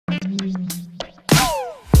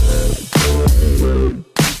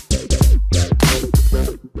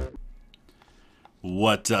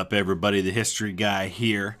What's up, everybody? The History Guy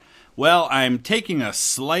here. Well, I'm taking a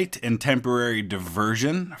slight and temporary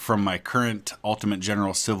diversion from my current Ultimate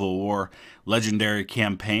General Civil War Legendary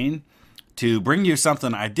campaign to bring you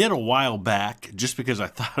something I did a while back just because I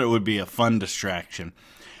thought it would be a fun distraction.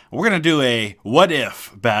 We're going to do a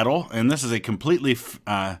what-if battle, and this is a completely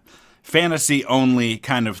fantasy-only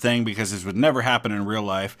kind of thing because this would never happen in real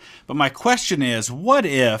life. But my question is, what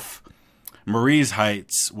if Marye's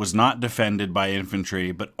Heights was not defended by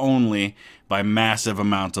infantry, but only by massive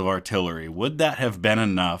amounts of artillery? Would that have been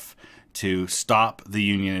enough to stop the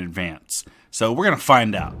Union advance? So we're going to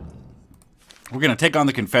find out. We're going to take on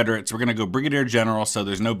the Confederates. We're going to go Brigadier General, so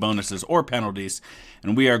there's no bonuses or penalties.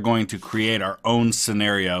 And we are going to create our own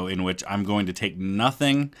scenario in which I'm going to take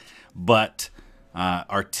nothing but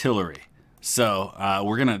artillery. So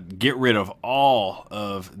we're going to get rid of all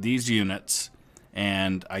of these units.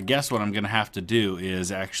 And I guess what I'm going to have to do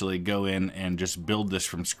is actually go in and just build this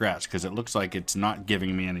from scratch because it looks like it's not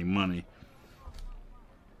giving me any money.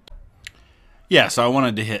 Yeah, so I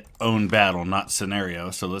wanted to hit own battle, not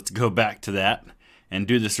scenario. So let's go back to that and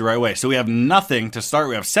do this the right way. So we have nothing to start.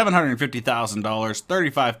 We have $750,000,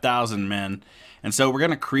 35,000 men. And so we're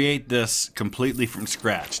going to create this completely from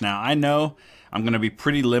scratch. Now, I know I'm going to be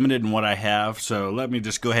pretty limited in what I have. So let me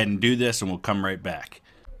just go ahead and do this and we'll come right back.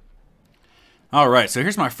 Alright, so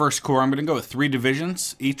here's my first corps. I'm going to go with 3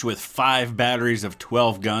 divisions, each with 5 batteries of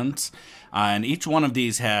 12 guns. And each one of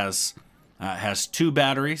these has 2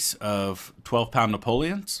 batteries of 12-pound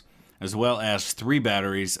Napoleons, as well as 3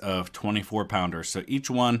 batteries of 24-pounders. So each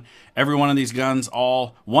one, every one of these guns,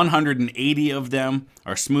 all 180 of them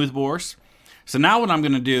are smoothbores. So now what I'm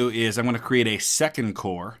going to do is I'm going to create a second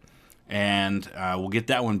corps, and we'll get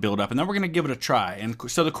that one built up, and then we're going to give it a try. And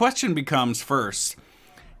so the question becomes first,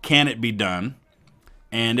 can it be done?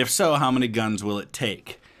 And if so, how many guns will it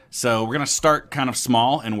take? So we're going to start kind of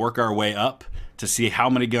small and work our way up to see how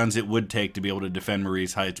many guns it would take to be able to defend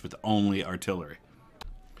Marye's Heights with only artillery.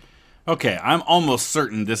 Okay, I'm almost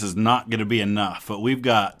certain this is not going to be enough, but we've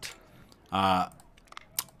got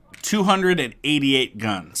 288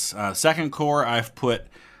 guns. Second corps, I've put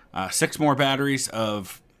 6 more batteries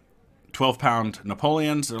of 12-pound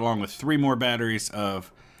Napoleons, along with 3 more batteries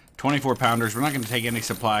of 24-pounders. We're not going to take any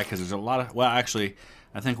supply because there's a lot of... Well, actually,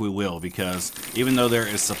 I think we will, because even though there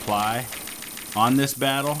is supply on this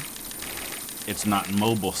battle, it's not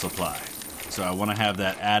mobile supply. So I want to have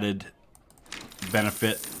that added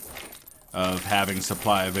benefit of having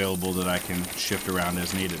supply available that I can shift around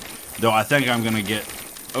as needed. Though I think I'm going to get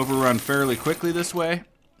overrun fairly quickly this way.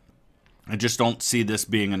 I just don't see this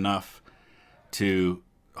being enough to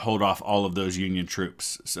hold off all of those Union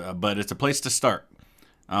troops. So, but it's a place to start.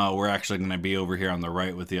 We're actually going to be over here on the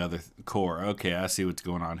right with the other corps. Okay, I see what's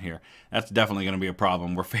going on here. That's definitely going to be a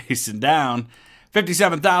problem. We're facing down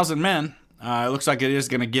 57,000 men. It looks like it is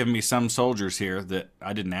going to give me some soldiers here that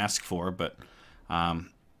I didn't ask for, but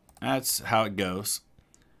that's how it goes.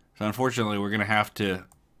 So unfortunately, we're going to have to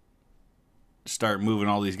start moving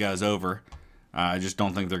all these guys over. I just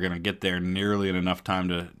don't think they're going to get there nearly in enough time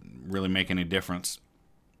to really make any difference.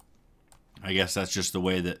 I guess that's just the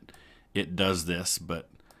way that it does this, but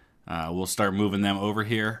we'll start moving them over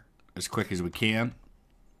here as quick as we can.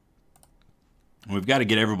 We've got to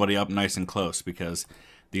get everybody up nice and close because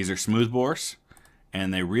these are smoothbores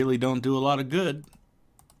and they really don't do a lot of good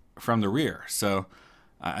from the rear. So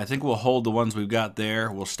I think we'll hold the ones we've got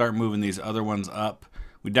there. We'll start moving these other ones up.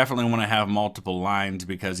 We definitely want to have multiple lines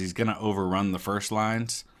because he's going to overrun the first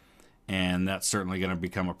lines, and that's certainly going to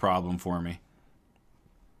become a problem for me.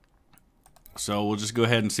 So we'll just go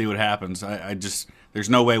ahead and see what happens. There's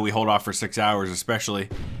no way we hold off for 6 hours, especially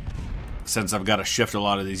since I've got to shift a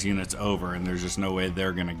lot of these units over, and there's just no way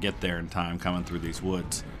they're going to get there in time coming through these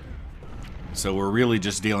woods. So we're really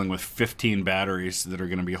just dealing with 15 batteries that are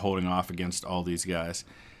going to be holding off against all these guys.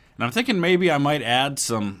 And I'm thinking maybe I might add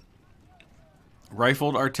some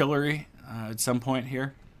rifled artillery at some point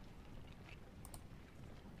here,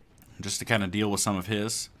 just to kind of deal with some of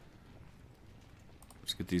his.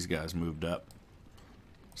 Let's get these guys moved up.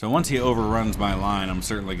 So once he overruns my line, I'm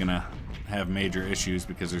certainly going to have major issues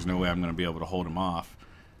because there's no way I'm going to be able to hold him off.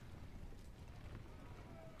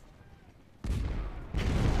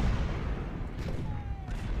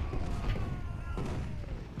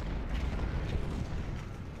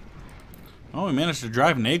 Oh, we managed to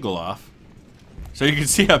drive Nagel off. So you can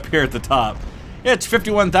see up here at the top, it's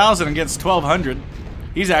 51,000 against 1,200.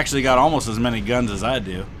 He's actually got almost as many guns as I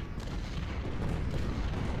do.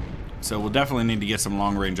 So we'll definitely need to get some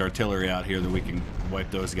long-range artillery out here that we can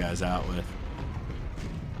wipe those guys out with.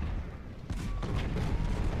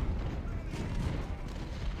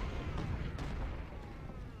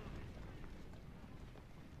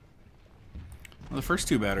 the first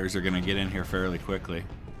two batteries are going to get in here fairly quickly.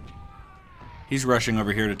 He's rushing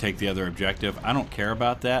over here to take the other objective. I don't care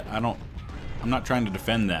about that. I'm not trying to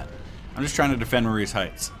defend that. I'm just trying to defend Marye's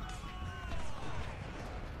Heights.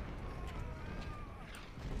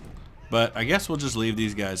 But I guess we'll just leave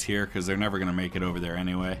these guys here because they're never going to make it over there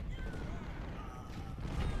anyway.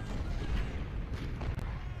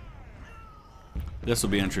 This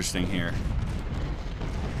will be interesting here.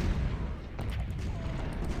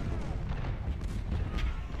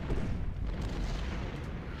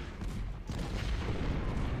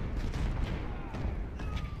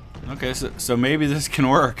 Okay, so maybe this can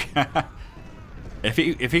work. If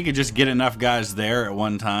he could just get enough guys there at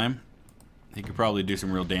one time, he could probably do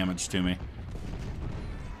some real damage to me.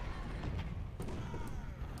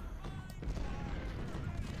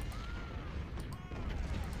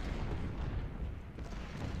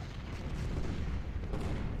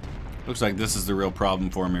 Looks like this is the real problem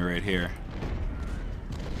for me right here.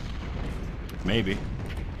 Maybe.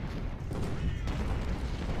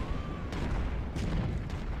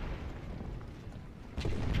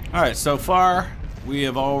 Alright, so far we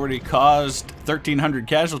have already caused 1,300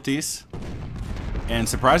 casualties and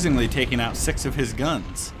surprisingly taken out 6 of his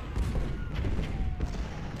guns.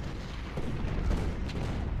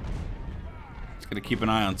 Just gotta keep an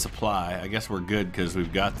eye on supply. I guess we're good because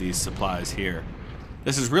we've got these supplies here.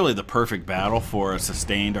 This is really the perfect battle for a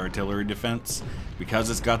sustained artillery defense because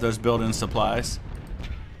it's got those built-in supplies.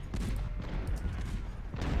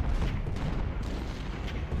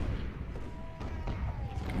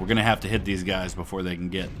 We're going to have to hit these guys before they can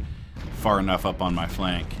get far enough up on my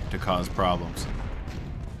flank to cause problems.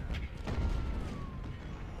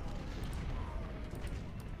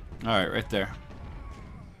 Alright, right there.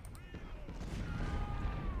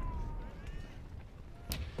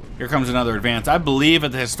 Here comes another advance. I believe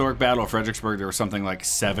at the historic Battle of Fredericksburg there was something like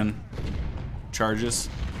 7 charges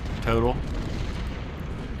total.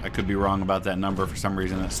 I could be wrong about that number. For some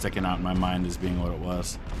reason that's sticking out in my mind as being what it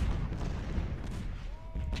was.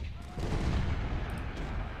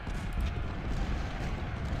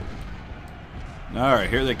 Alright,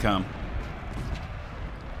 here they come.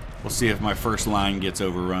 We'll see if my first line gets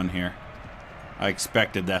overrun here. I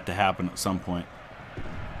expected that to happen at some point.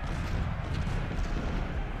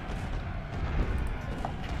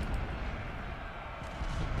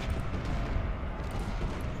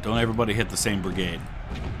 Don't everybody hit the same brigade.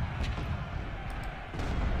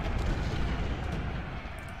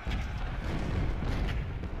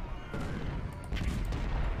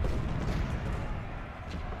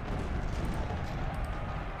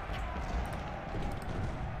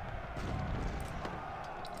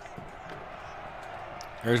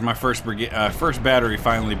 There's my first battery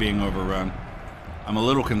finally being overrun. I'm a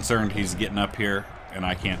little concerned he's getting up here and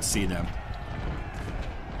I can't see them.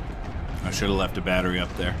 I should have left a battery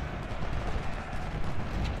up there.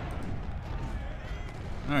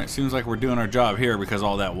 Alright, seems like we're doing our job here because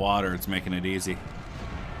all that water, it's making it easy.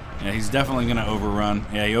 Yeah, he's definitely going to overrun.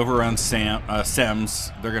 Yeah, he overruns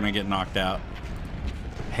Sems. They're going to get knocked out.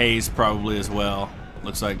 Hayes probably as well.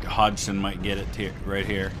 Looks like Hodgson might get it right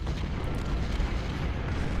here.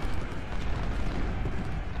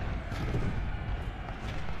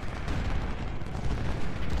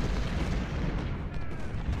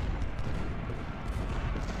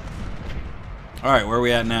 Alright, where are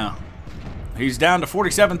we at now? He's down to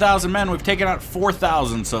 47,000 men. We've taken out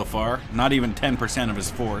 4,000 so far. Not even 10% of his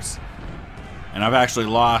force. And I've actually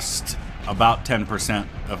lost about 10%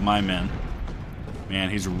 of my men. Man,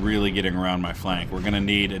 he's really getting around my flank. We're going to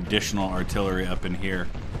need additional artillery up in here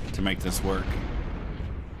to make this work.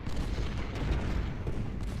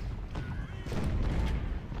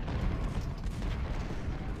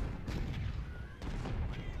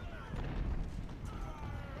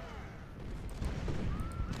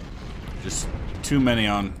 Just too many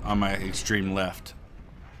on my extreme left.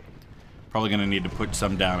 Probably going to need to put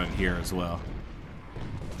some down in here as well.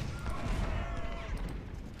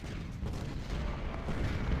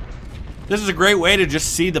 This is a great way to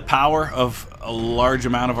just see the power of a large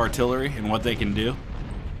amount of artillery and what they can do.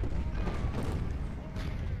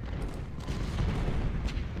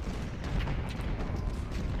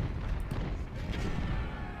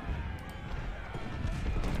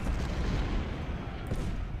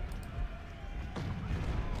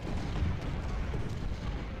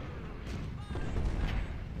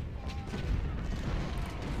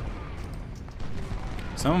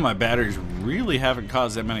 Some of my batteries really haven't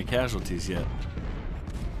caused that many casualties yet.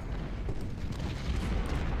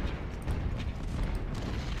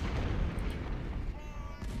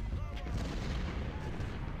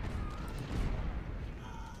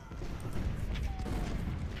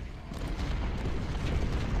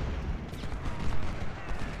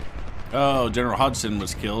 Oh, General Hodgson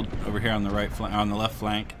was killed over here on the on the left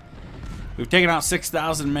flank. We've taken out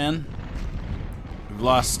 6,000 men. We've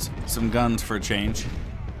lost some guns for a change.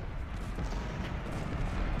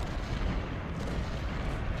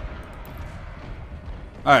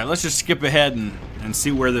 All right, let's just skip ahead and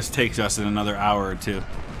see where this takes us in another hour or two.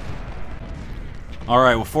 All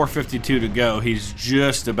right, well, 4:52 to go. He's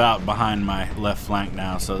just about behind my left flank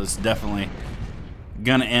now, so this is definitely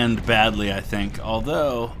gonna end badly, I think.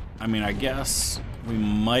 Although, I mean, I guess we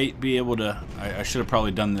might be able to... I should have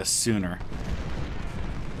probably done this sooner.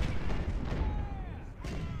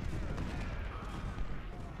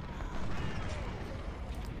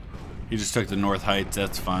 He just took the North Heights,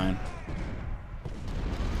 that's fine.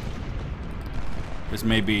 This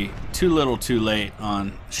may be too little too late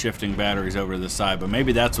on shifting batteries over to the side, but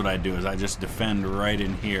maybe that's what I do, is I just defend right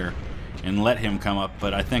in here and let him come up,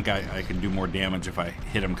 but I think I can do more damage if I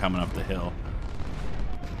hit him coming up the hill.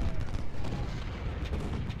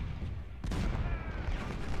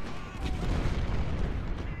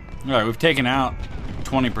 Alright, we've taken out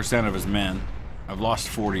 20% of his men. I've lost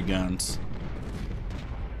 40 guns.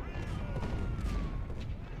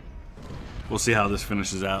 We'll see how this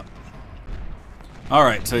finishes out.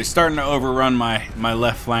 Alright, so he's starting to overrun my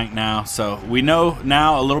left flank now. So we know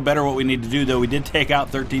now a little better what we need to do, though. We did take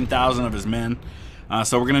out 13,000 of his men.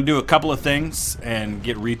 So we're going to do a couple of things and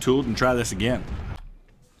get retooled and try this again.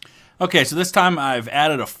 Okay, so this time I've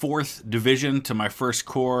added a 4th division to my 1st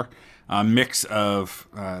Corps. Mix of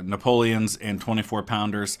Napoleons and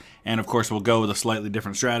 24-pounders. And of course we'll go with a slightly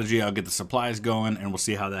different strategy. I'll get the supplies going and we'll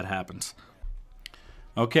see how that happens.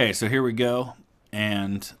 Okay, so here we go.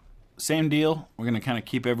 And... same deal. We're going to kind of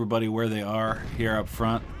keep everybody where they are here up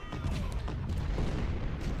front.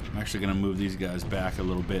 I'm actually going to move these guys back a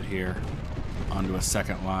little bit here onto a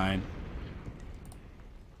 2nd line.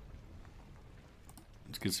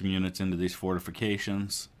 Let's get some units into these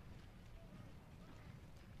fortifications.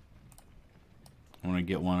 I want to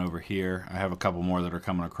get one over here. I have a couple more that are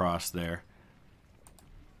coming across there.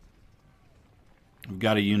 We've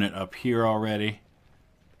got a unit up here already.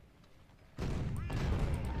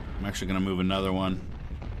 I'm actually going to move another one,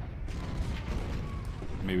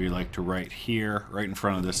 maybe like to right here, right in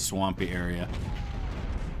front of this swampy area.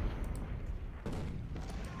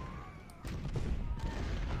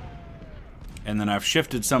 And then I've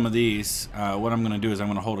shifted some of these. What I'm going to do is I'm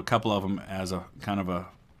going to hold a couple of them as a kind of a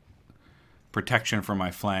protection for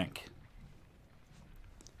my flank.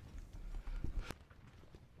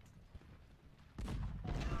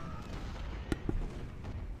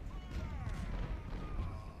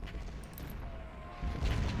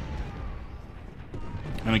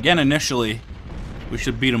 And again, initially, we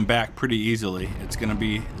should beat them back pretty easily. It's going to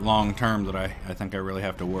be long term that I think I really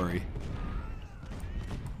have to worry.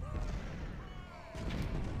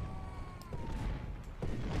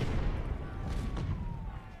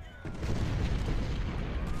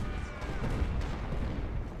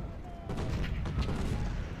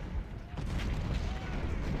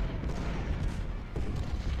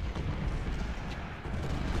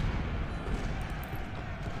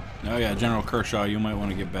 Oh yeah, General Kershaw, you might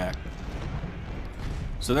want to get back.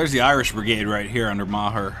 So there's the Irish Brigade right here under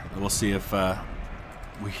Maher. We'll see if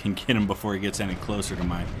we can get him before he gets any closer to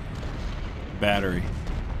my battery.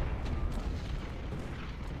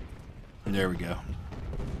 There we go.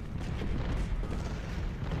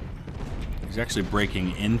 He's actually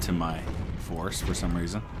breaking into my force for some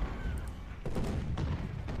reason.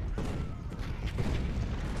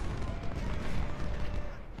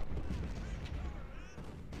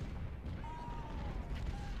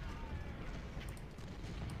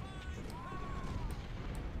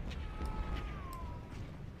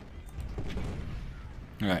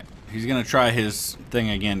 Alright, he's going to try his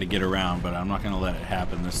thing again to get around, but I'm not going to let it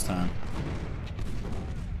happen this time.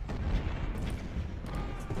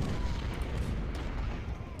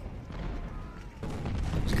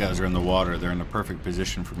 These guys are in the water. They're in the perfect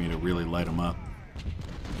position for me to really light them up.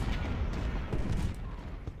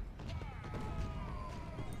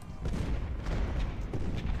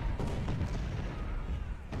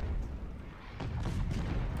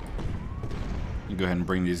 Go ahead and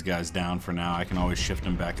bring these guys down for now. I can always shift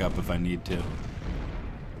them back up if I need to.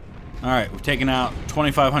 Alright, we've taken out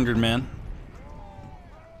 2,500 men.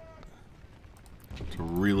 It's a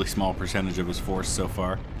really small percentage of his force so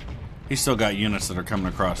far. He's still got units that are coming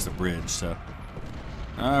across the bridge, so...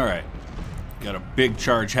 Alright. Got a big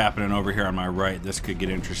charge happening over here on my right. This could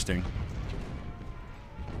get interesting.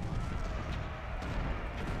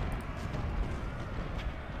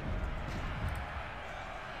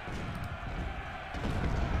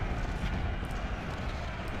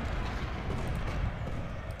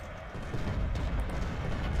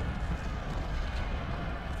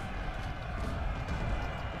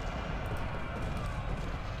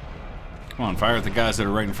 Come on, fire at the guys that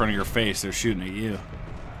are right in front of your face. They're shooting at you.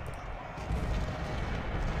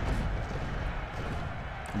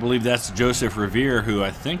 I believe that's Joseph Revere, who I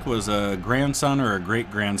think was a grandson or a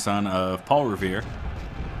great-grandson of Paul Revere.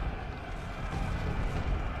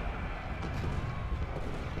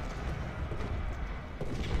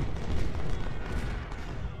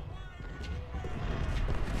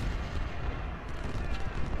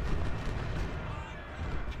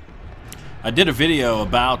 I did a video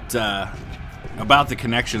about the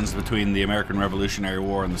connections between the American Revolutionary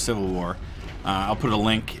War and the Civil War. I'll put a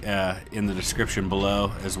link in the description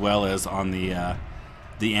below, as well as on the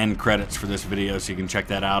end credits for this video, so you can check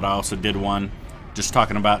that out. I also did one just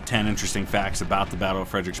talking about 10 interesting facts about the Battle of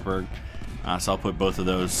Fredericksburg. So I'll put both of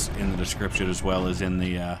those in the description, as well as in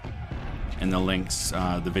the links,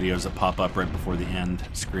 the videos that pop up right before the end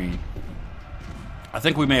screen. I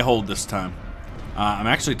think we may hold this time. I'm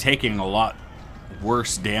actually taking a lot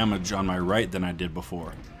worse damage on my right than I did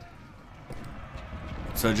before.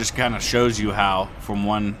 So it just kind of shows you how, from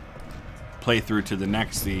one playthrough to the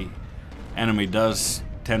next, the enemy does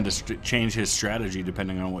tend to change his strategy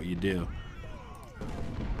depending on what you do.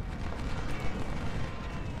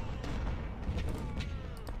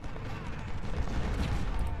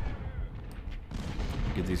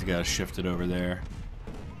 Get these guys shifted over there.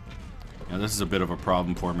 Now, this is a bit of a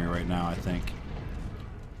problem for me right now, I think.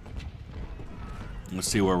 Let's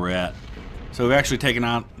see where we're at. So we've actually taken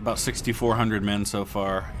out about 6,400 men so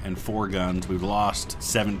far and 4 guns. We've lost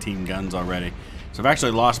 17 guns already. So I've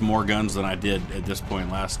actually lost more guns than I did at this point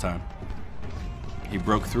last time. He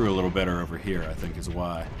broke through a little better over here, I think is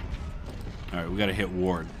why. Alright, we gotta hit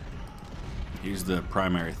Ward. He's the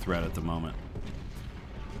primary threat at the moment.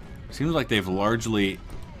 Seems like they've largely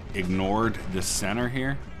ignored the center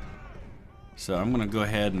here. So I'm gonna go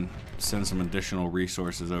ahead and send some additional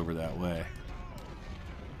resources over that way.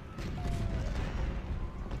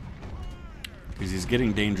 Because he's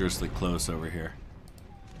getting dangerously close over here.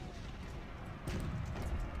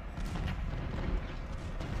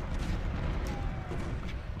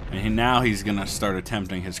 And now he's going to start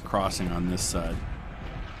attempting his crossing on this side.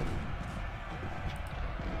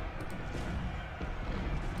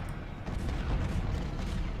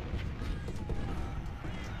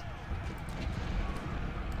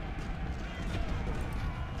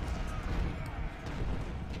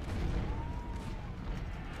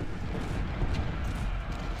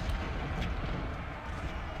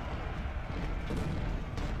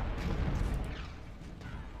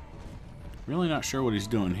 Really not sure what he's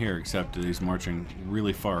doing here, except that he's marching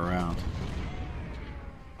really far around.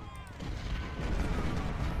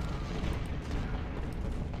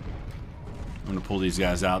 I'm going to pull these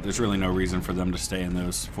guys out. There's really no reason for them to stay in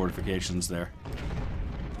those fortifications there.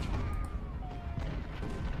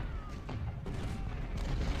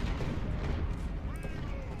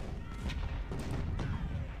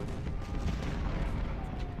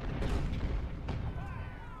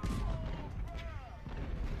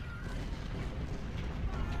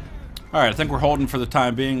 Alright, I think we're holding for the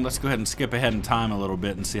time being. Let's go ahead and skip ahead in time a little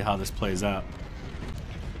bit and see how this plays out.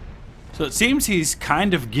 So it seems he's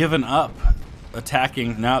kind of given up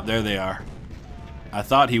attacking. No, there they are. I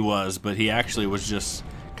thought he was, but he actually was just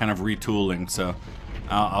kind of retooling. So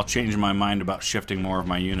I'll change my mind about shifting more of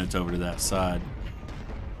my units over to that side.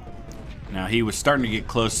 Now, he was starting to get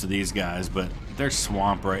close to these guys, but there's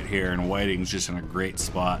swamp right here, and Whiting's just in a great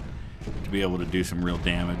spot to be able to do some real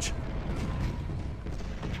damage.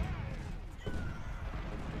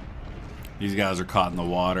 These guys are caught in the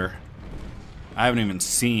water. I haven't even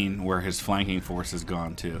seen where his flanking force has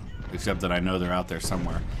gone to, except that I know they're out there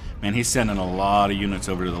somewhere. Man, he's sending a lot of units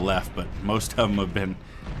over to the left, but most of them have been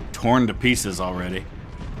torn to pieces already.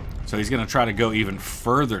 So he's going to try to go even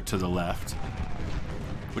further to the left,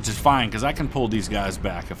 which is fine, because I can pull these guys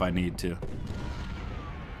back if I need to.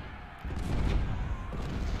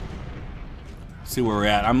 See where we're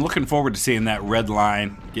at. I'm looking forward to seeing that red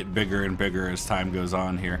line get bigger and bigger as time goes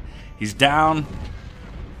on here. He's down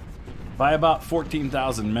by about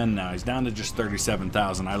 14,000 men now. He's down to just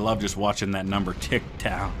 37,000. I love just watching that number tick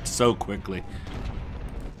down so quickly.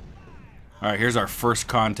 Alright, here's our first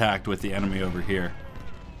contact with the enemy over here.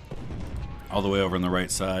 All the way over on the right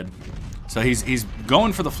side. So he's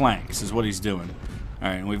going for the flanks is what he's doing.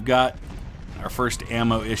 Alright, and we've got our first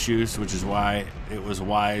ammo issues, which is why it was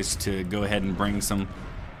wise to go ahead and bring some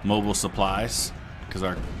mobile supplies, because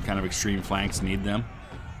our kind of extreme flanks need them.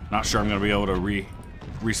 Not sure I'm going to be able to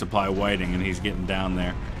resupply Whiting, and he's getting down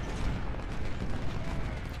there.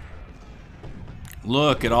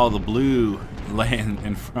 Look at all the blue laying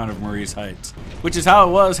in front of Marye's Heights, which is how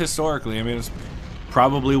it was historically. I mean, it's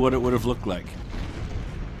probably what it would have looked like.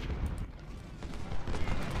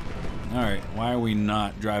 Alright, why are we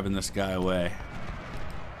not driving this guy away?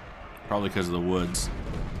 Probably because of the woods.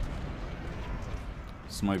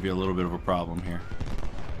 This might be a little bit of a problem here.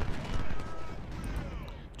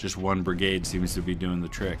 Just one brigade seems to be doing the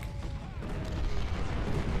trick.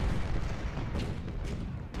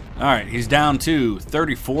 Alright, he's down to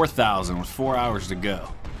 34,000 with 4 hours to go.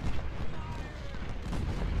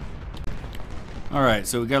 Alright,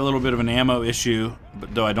 so we got a little bit of an ammo issue,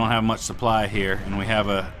 but though I don't have much supply here, and we have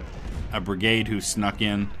a brigade who snuck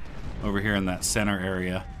in over here in that center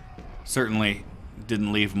area. Certainly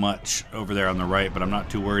didn't leave much over there on the right, but I'm not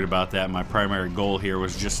too worried about that. My primary goal here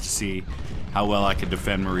was just to see how well I could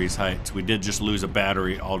defend Marye's Heights. We did just lose a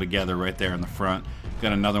battery altogether right there in the front.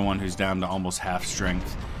 Got another one who's down to almost half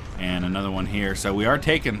strength, and another one here. So we are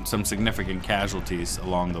taking some significant casualties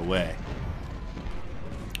along the way.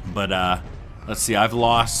 But let's see, I've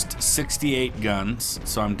lost 68 guns,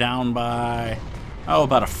 so I'm down by,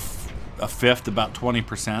 about a fifth, about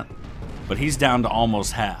 20%. But he's down to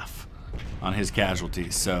almost half on his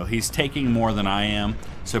casualties, so he's taking more than I am.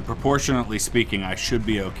 So proportionately speaking, I should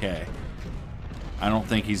be okay. I don't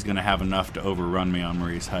think he's going to have enough to overrun me on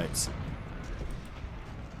Marye's Heights.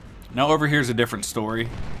 Now over here's a different story,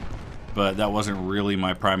 but that wasn't really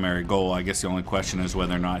my primary goal. I guess the only question is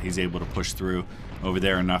whether or not he's able to push through over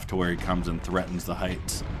there enough to where he comes and threatens the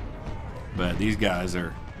heights. But these guys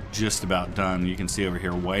are just about done. You can see over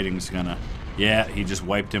here Whiting's gonna, yeah, he just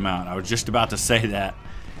wiped him out. I was just about to say that,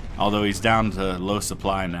 although he's down to low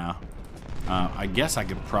supply now. I guess I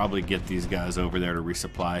could probably get these guys over there to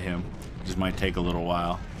resupply him. It just might take a little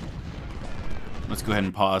while. Let's go ahead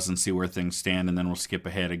and pause and see where things stand, and then we'll skip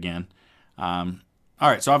ahead again.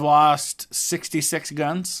 Alright, so I've lost 66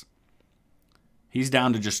 guns. He's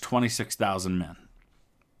down to just 26,000 men.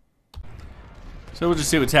 So we'll just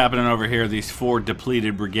see what's happening over here. These 4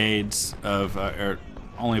 depleted brigades of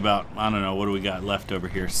only about, I don't know, what do we got left over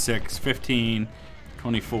here? 6, 15,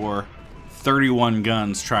 24, 31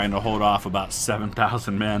 guns trying to hold off about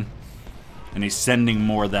 7,000 men. And he's sending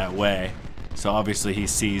more that way. So obviously he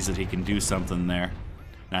sees that he can do something there.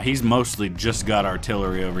 Now he's mostly just got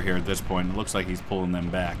artillery over here at this point. It looks like he's pulling them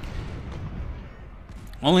back.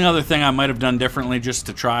 Only other thing I might have done differently just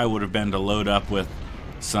to try would have been to load up with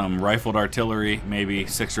some rifled artillery, maybe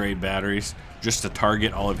 6 or 8 batteries, just to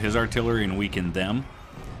target all of his artillery and weaken them.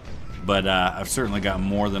 But I've certainly got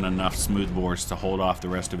more than enough smoothbores to hold off the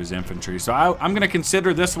rest of his infantry. So I'm going to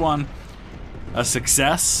consider this one a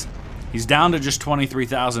success. He's down to just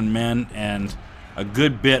 23,000 men, and a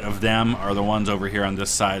good bit of them are the ones over here on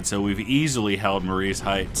this side. So we've easily held Marye's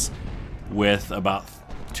Heights with about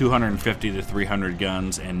 250 to 300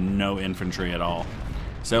 guns and no infantry at all.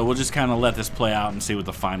 So we'll just kind of let this play out and see what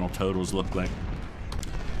the final totals look like.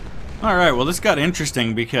 Alright, well this got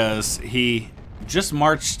interesting because he just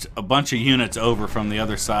marched a bunch of units over from the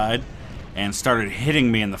other side and started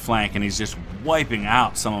hitting me in the flank, and he's just wiping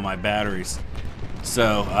out some of my batteries.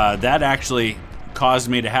 So that actually caused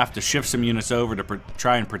me to have to shift some units over to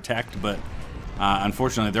try and protect, but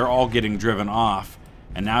unfortunately they're all getting driven off,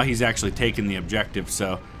 and now he's actually taken the objective.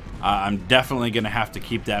 So I'm definitely going to have to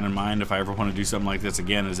keep that in mind if I ever want to do something like this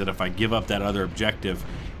again, is that if I give up that other objective,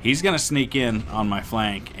 he's going to sneak in on my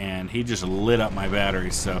flank, and he just lit up my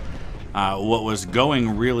batteries. So what was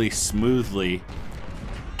going really smoothly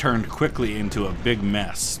turned quickly into a big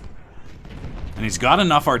mess. And he's got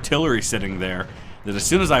enough artillery sitting there that as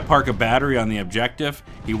soon as I park a battery on the objective,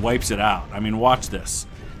 he wipes it out. I mean, watch this.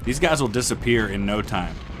 These guys will disappear in no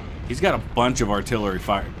time. He's got a bunch of artillery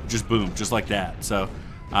fire, just boom, just like that. So,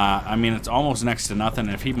 I mean, it's almost next to nothing.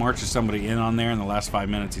 If he marches somebody in on there in the last 5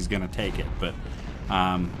 minutes, he's going to take it. But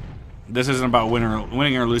this isn't about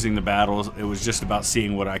winning or losing the battles. It was just about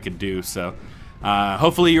seeing what I could do. So,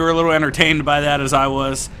 hopefully you were a little entertained by that as I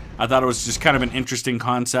was. I thought it was just kind of an interesting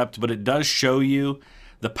concept, but it does show you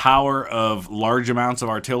the power of large amounts of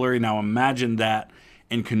artillery. Now imagine that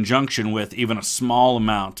in conjunction with even a small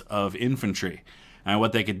amount of infantry and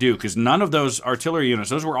what they could do, because none of those artillery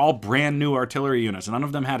units, those were all brand new artillery units. None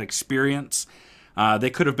of them had experience.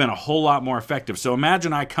 They could have been a whole lot more effective. So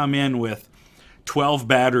imagine I come in with 12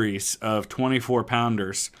 batteries of 24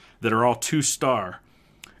 pounders that are all 2-star,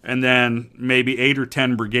 and then maybe 8 or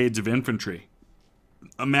 10 brigades of infantry.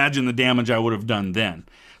 Imagine the damage I would have done then.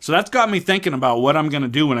 So that's got me thinking about what I'm going to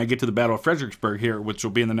do when I get to the Battle of Fredericksburg here, which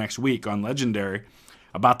will be in the next week on Legendary,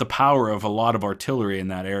 about the power of a lot of artillery in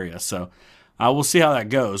that area. So we'll see how that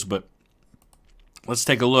goes, but let's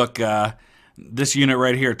take a look. This unit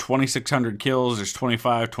right here, 2,600 kills. There's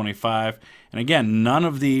 25, 25. And again, none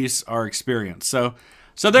of these are experienced. So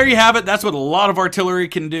there you have it. That's what a lot of artillery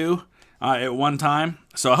can do. at one time.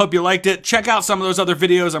 So I hope you liked it. Check out some of those other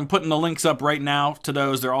videos. I'm putting the links up right now to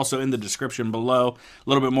those. They're also in the description below. A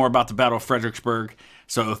little bit more about the Battle of Fredericksburg.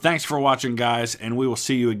 So thanks for watching, guys, and we will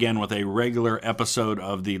see you again with a regular episode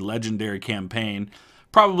of the Legendary Campaign,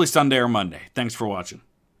 probably Sunday or Monday. Thanks for watching.